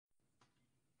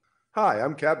Hi,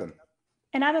 I'm Kevin,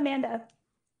 And I'm Amanda.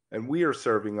 and we are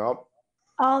serving up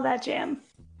All that jam.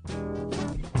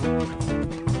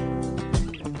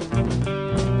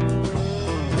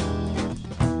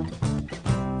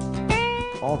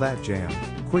 All That Jam,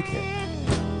 Quick Hit.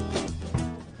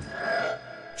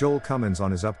 Joel Cummins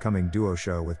on his upcoming duo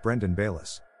show with Brendan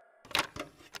Bayliss.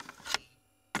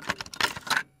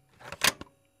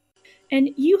 And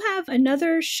you have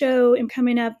another show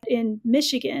coming up in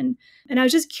Michigan. And I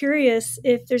was just curious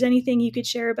if there's anything you could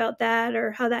share about that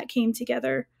or how that came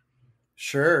together.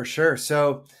 Sure.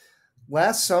 So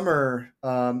last summer,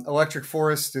 Electric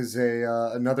Forest is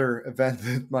a another event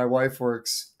that my wife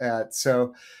works at.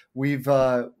 So we've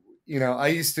I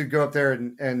used to go up there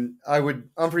and I would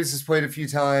Humphreys has played a few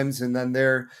times, and then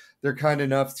they're kind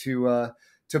enough to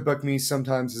book me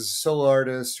sometimes as a solo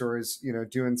artist or as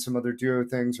doing some other duo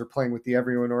things or playing with the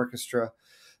Everyone Orchestra.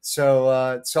 So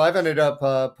I've ended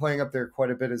up playing up there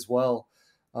quite a bit as well.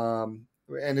 And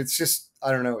it's just,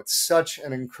 I don't know, it's such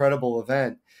an incredible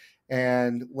event.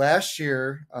 And last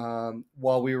year,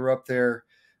 while we were up there,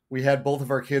 we had both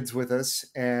of our kids with us.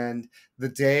 And the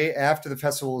day after the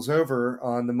festival was over,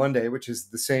 on the Monday, which is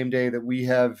the same day that we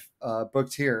have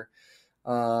booked here,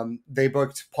 they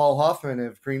booked Paul Hoffman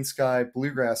of Green Sky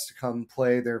Bluegrass to come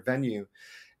play their venue.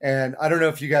 And I don't know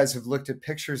if you guys have looked at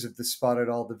pictures of this spot at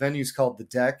all. The venue's called The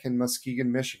Deck in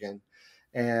Muskegon, Michigan.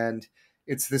 And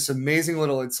it's this amazing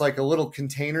it's like a little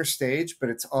container stage, but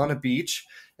it's on a beach.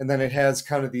 And then it has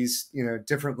kind of these,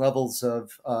 different levels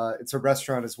of, it's a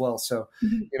restaurant as well. So,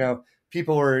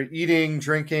 people are eating,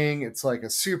 drinking. It's like a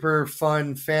super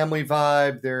fun family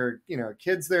vibe. There are,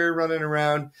 kids there running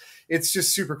around. It's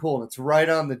just super cool. And it's right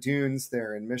on the dunes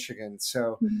there in Michigan.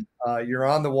 So you're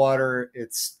on the water.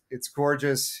 It's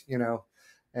gorgeous,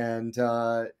 and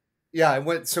yeah, I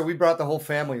went. So we brought the whole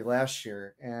family last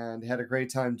year and had a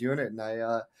great time doing it. And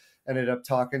I ended up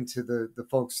talking to the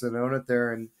folks that own it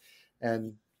there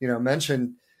and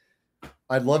mentioned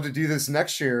I'd love to do this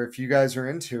next year if you guys are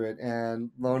into it.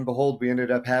 And lo and behold, we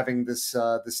ended up having this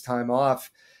time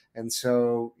off. And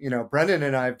so Brendan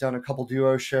and I have done a couple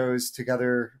duo shows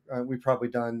together. We've probably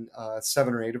done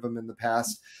 7 or 8 of them in the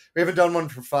past. We haven't done one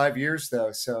for 5 years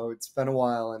though, so it's been a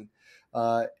while. And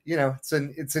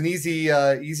it's an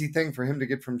easy thing for him to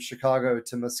get from Chicago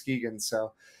to Muskegon.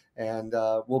 So, and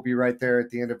we'll be right there at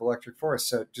the end of Electric Forest.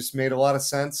 So it just made a lot of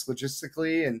sense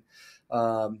logistically, and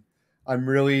I'm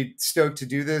really stoked to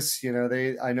do this.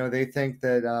 I know they think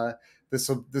that this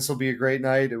will be a great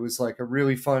night. It was like a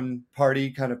really fun party,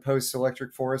 kind of post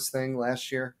Electric Forest thing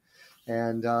last year,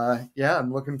 and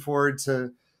I'm looking forward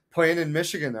to playing in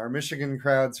Michigan. Our Michigan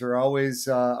crowds are always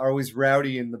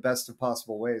rowdy in the best of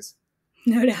possible ways.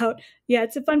 No doubt. Yeah,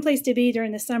 it's a fun place to be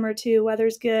during the summer too.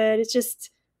 Weather's good. It's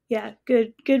just,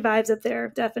 good vibes up there,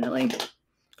 definitely.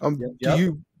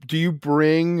 Yep.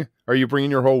 Are you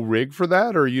bringing your whole rig for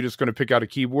that, or are you just going to pick out a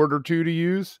keyboard or two to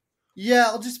use? Yeah,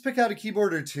 I'll just pick out a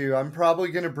keyboard or two. I'm probably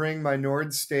going to bring my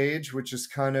Nord stage, which is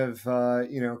kind of,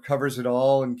 covers it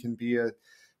all and can be a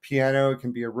piano, it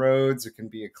can be a Rhodes, it can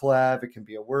be a clav, it can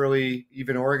be a Whirly,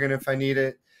 even organ if I need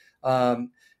it. And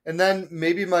then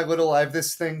maybe I have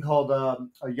this thing called a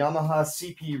Yamaha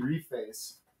CP Reface.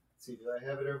 Let's see, do I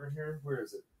have it over here? Where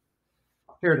is it?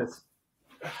 Here it is.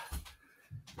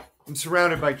 I'm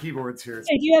surrounded by keyboards here. So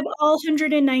do you have all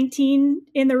 119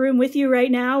 in the room with you right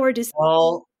now, or just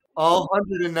all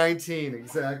 119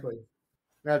 exactly?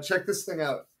 Now check this thing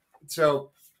out. So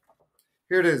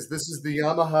here it is. This is the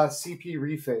Yamaha CP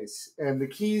Reface, and the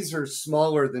keys are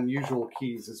smaller than usual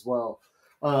keys as well.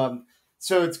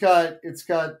 So it's got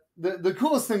the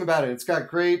coolest thing about it. It's got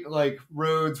great like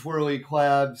Rhodes, Whirly,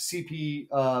 clav, CP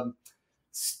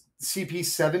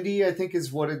CP70, I think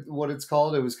is what it's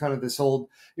called. It was kind of this old.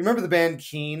 You remember the band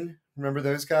Keen? Remember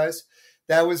those guys?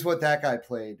 That was what that guy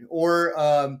played. Or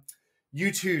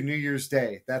U2 New Year's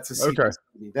Day. That's a CP70.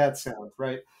 Okay. That sound,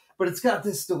 right? But it's got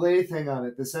this delay thing on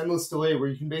it, this endless delay where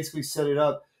you can basically set it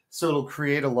up so it'll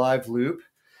create a live loop.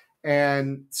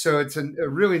 And so it's a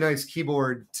really nice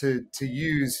keyboard to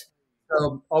use.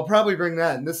 So I'll probably bring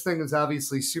that. And this thing is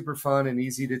obviously super fun and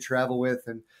easy to travel with.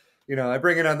 And, I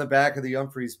bring it on the back of the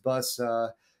Humphreys bus,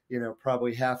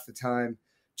 probably half the time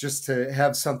just to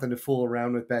have something to fool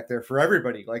around with back there for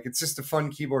everybody. Like, it's just a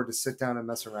fun keyboard to sit down and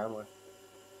mess around with.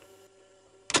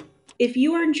 If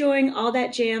you are enjoying All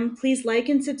That Jam, please like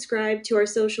and subscribe to our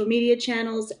social media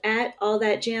channels at All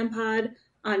That Jam Pod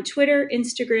on Twitter,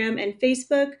 Instagram, and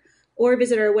Facebook, or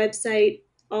visit our website,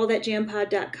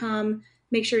 allthatjampod.com.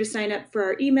 Make sure to sign up for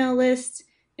our email list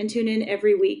and tune in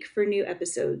every week for new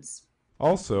episodes.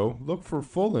 Also, look for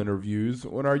full interviews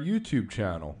on our YouTube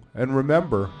channel. And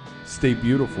remember, stay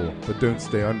beautiful, but don't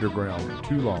stay underground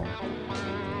too long.